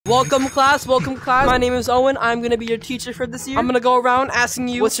Welcome class, welcome class. My name is Owen. I'm gonna be your teacher for this year. I'm gonna go around asking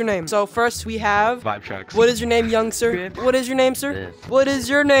you, what's your name? So first we have Vibe checks. What is your name, young sir? What is your name, sir? What is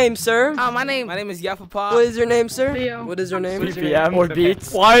your name, sir? My name is Yapapa. What is your name, sir? Leo. What is your name? BPM or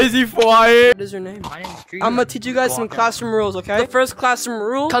beats? Why is he quiet? What is your name? My name's Dream. I'm gonna teach you guys some classroom rules, okay? The first classroom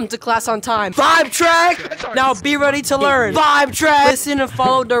rule, come to class on time. Vibe track! Now be ready to learn. Vibe track! Listen and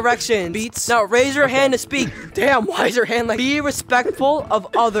follow directions. Beats. Now raise your hand to speak. Damn, why is your hand like? Be respectful of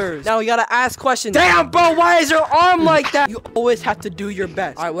others. Now you gotta ask questions. Damn, bro, why is your arm like that? You always have to do your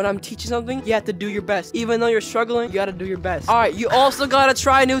best. Alright, when I'm teaching something, you have to do your best. Even though you're struggling, you gotta do your best. Alright, you also gotta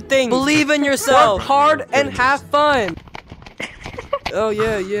try new things. Believe in yourself. Work hard and have fun. Oh,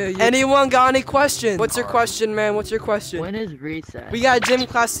 yeah. Anyone got any questions? What's your question, man? What's your question? When is recess? We got a gym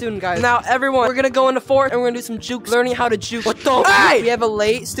class soon, guys. Now, everyone, we're gonna go into fort and we're gonna do some juke. Learning how to juke. What the? Hey! We have a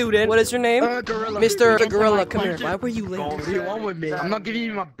late student. What is your name? Gorilla. Mr. Gorilla, come here. Why were you late? What do you want with me? I'm not giving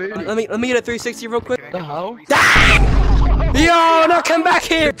you my booty. Let me get a 360 real quick. The hell? Yo, now come back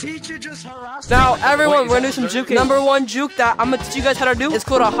here. Now, everyone, we're gonna do some juking. Number one juke that I'm gonna teach you guys how to do is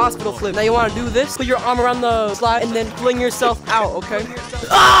called a hospital flip. Now, you wanna do this, put your arm around the slide, and then fling yourself out, okay?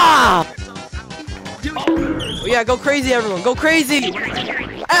 Ah! Oh, yeah, go crazy, everyone. Go crazy.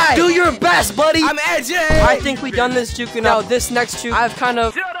 Hey, do your best, buddy. I'm edging. I think we done this juke. Now, this next juke, I've kind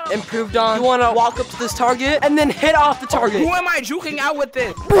of improved on. You wanna walk up to this target and then hit off the target. Who am I juking out with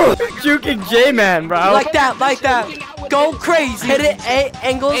this? Juking J-Man, bro. Like that. Go crazy. Hit it 8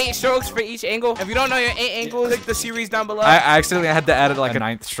 angles. 8 strokes for each angle. If you don't know your 8 angles, click the series down below. I accidentally had to add like a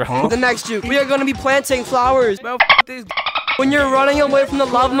 9th stroke. The next juke, we are gonna be planting flowers. Well, f this. When you're running away from the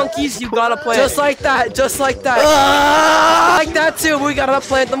lava monkeys, you gotta plant. Just like that. Like that too. We gotta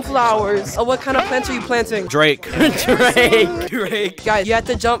plant them flowers. Oh, what kind of plants are you planting? Drake. Drake. Guys, you have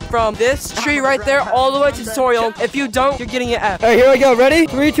to jump from this tree right there all the way to tutorial. If you don't, you're getting an F. Alright, here we go. Ready?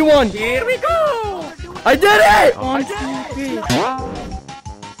 3, 2, 1. Here we go. I did it! 1, 2, 3.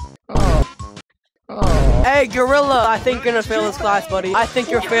 Hey, Gorilla, I think you're gonna fail this class, buddy. I think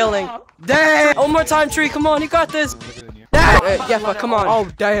you're failing. Damn! One more time, tree. Come on, you got this. Yeffa, come on. Oh,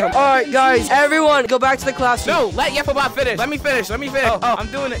 damn. Alright, guys, everyone, go back to the classroom. No, let Yapapa finish. Let me finish. Oh, I'm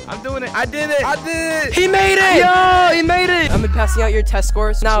doing it. I did it. He made it! Yo, he made it! I'm passing out your test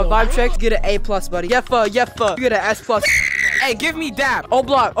scores. Now, vibe checks, get an A+, buddy. Yeffa, you get an S+. Hey, give me dap. O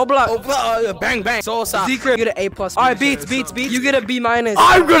block. Bang, bang. Soul sock. Secret, you get an A+. Alright, beats. You get a B-.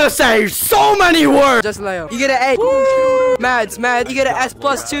 I'm gonna say so many words! Just Leo. You get an A. Woo! Mads, you get an S+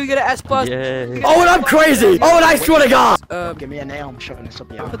 too. You get an S+. Yeah. Oh, and I'm crazy! Oh, and I swear to God! Give me an A, I'm shoving this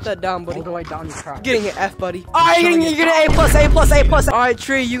up your Put that down, buddy. all the way down your crotch. Getting an F, buddy. Alright, you're getting A+. Alright,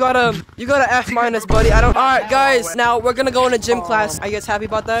 Tree, you got a F-, buddy. Alright, guys, now we're gonna go in a gym class. Are you guys happy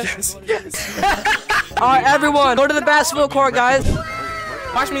about that? Yes. Alright, everyone, go to the basketball court, guys.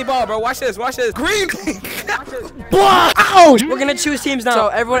 Watch me ball, bro. Watch this. Green. Ouch! We're gonna choose teams now. So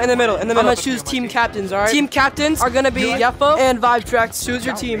everyone in the middle. I'm gonna choose team captains, alright? Team captains are gonna be Yeffa and Vibe Tracks. Choose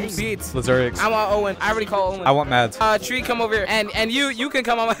your teams. Beats. Lazurix. I want Owen. I already call Owen. I want Mads. Tree, come over here. And you can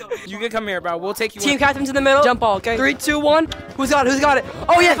come on. You can come here, bro. We'll take you. Team captains in the middle. Jump ball, okay? 3, 2, 1. Who's got it?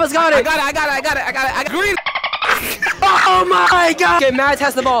 Oh, Yeffa's got it. I got it. Green. Oh my God! Okay, Mads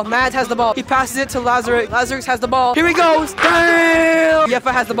has the ball. He passes it to Lazarus. Lazarus has the ball. Here he goes. Damn!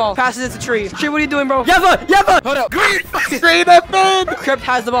 Yeffa has the ball. Passes it to Tree. Tree, what are you doing, bro? Yeffa! Hold up. Green. Scream at me! Crypt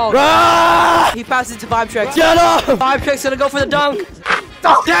has the ball. Ah! He passes it to Vibe Tracks. Get up! Vibe Tracks gonna go for the dunk.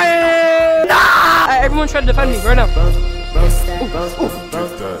 Damn! Nah! Hey, everyone try to defend me right now.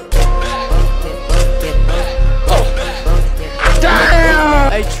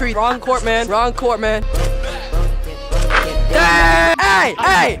 Damn! Hey, Tree. Wrong court, man.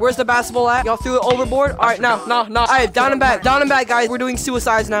 Hey! Where's the basketball at? Y'all threw it overboard? Alright, now. Alright, down and back, guys. We're doing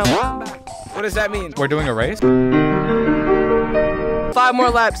suicides now. What does that mean? We're doing a race? 5 more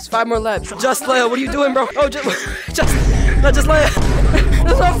laps. Just Leo, what are you doing, bro? Oh, just Leo.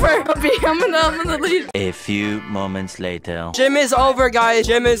 That's not fair. I'm gonna lead. A few moments later. Gym is over, guys.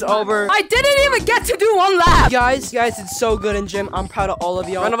 I didn't even get to do 1 lap. Guys did so good in gym. I'm proud of all of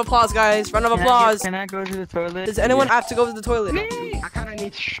y'all. Round of applause, guys. Can I go to the toilet? Does anyone have to go to the toilet? I kinda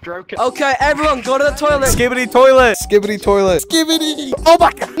need to stroke it. Okay, everyone, go to the toilet. Skibbity toilet! Skibbity! Oh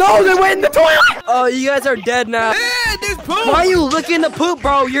my God! No, they went in the toilet! Oh, you guys are dead now. There's poop. Why are you licking the poop,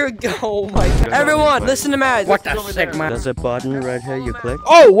 bro? Oh my God. Everyone, listen to Mads. What the sigma? There's a button right here you click.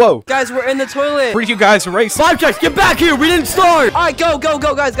 Oh, whoa! Guys, we're in the toilet. For you guys to race. Vibe checks, get back here! We didn't start! Alright, go,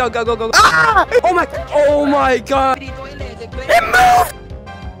 guys, go. Ah! Oh my God. It moved!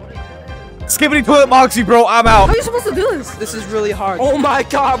 Skibbity toilet moxie, bro. I'm out. How are you supposed to do this? This is really hard. Oh my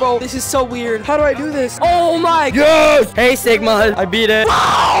god, bro. This is so weird. How do I do this? Oh my god. Yes. Hey, Sigma. I beat it.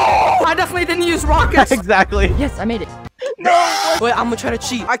 I definitely didn't use rockets. Exactly. Yes, I made it. No. Wait, I'm gonna try to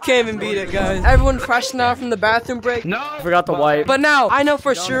cheat. I can't even beat it, guys. Everyone freshen out from the bathroom break. No. I forgot to wipe. But now, I know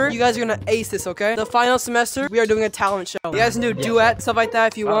for sure you guys are gonna ace this, okay? The final semester, we are doing a talent show. You guys can do duet, stuff like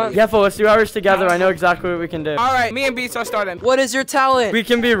that if you want. Yeah, for us 2 hours together, I know exactly what we can do. All right, me and Beats are starting. What is your talent? We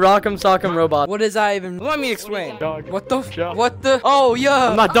can be Rock'em Sock'em Robot. What is that even? Let me explain. What the? What the? Oh, yeah.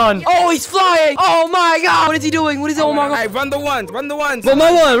 I'm not done. Oh, he's flying. Oh my god. What is he doing? What is he? Oh my god. All right, run the ones. Run the ones. Run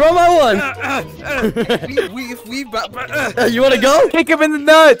my one. Run my one. You want to go? Kick him in the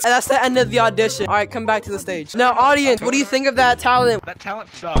nuts. And that's the end of the audition. All right, come back to the stage. Now, audience, what do you think of that talent? That talent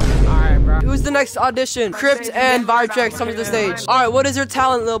sucks. Alright, bro. Who's the next audition? Crypt and Vibetrax come to the stage. All right, what is your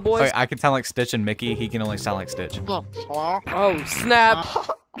talent, little boys? Wait, I can sound like Stitch and Mickey. He can only sound like Stitch. Oh, snap.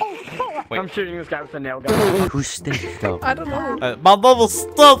 Wait. I'm shooting this guy with a nail gun. Who's Stitch though? I don't know. My level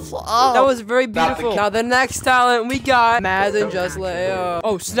stuff. That was very beautiful. Now, the next talent we got, Maz and Just Leo.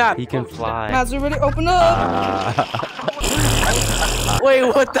 Oh, snap. He can fly. Maz already open up. Wait,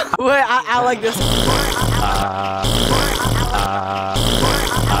 what the? Wait, I like this.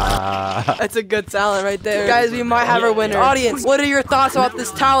 That's a good talent right there. Guys, we might have our winner. Audience, what are your thoughts about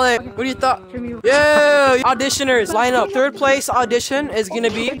this talent? What do you thought? Yeah, auditioners, line up. Third place audition is gonna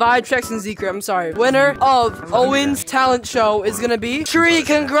be Vibetrax and Secret. I'm sorry. Winner of Owen's talent show is gonna be Tree.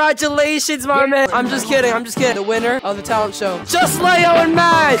 Congratulations, my man. I'm just kidding. I'm just kidding. The winner of the talent show, Just Leo and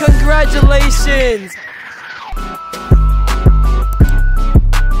Maz. Congratulations.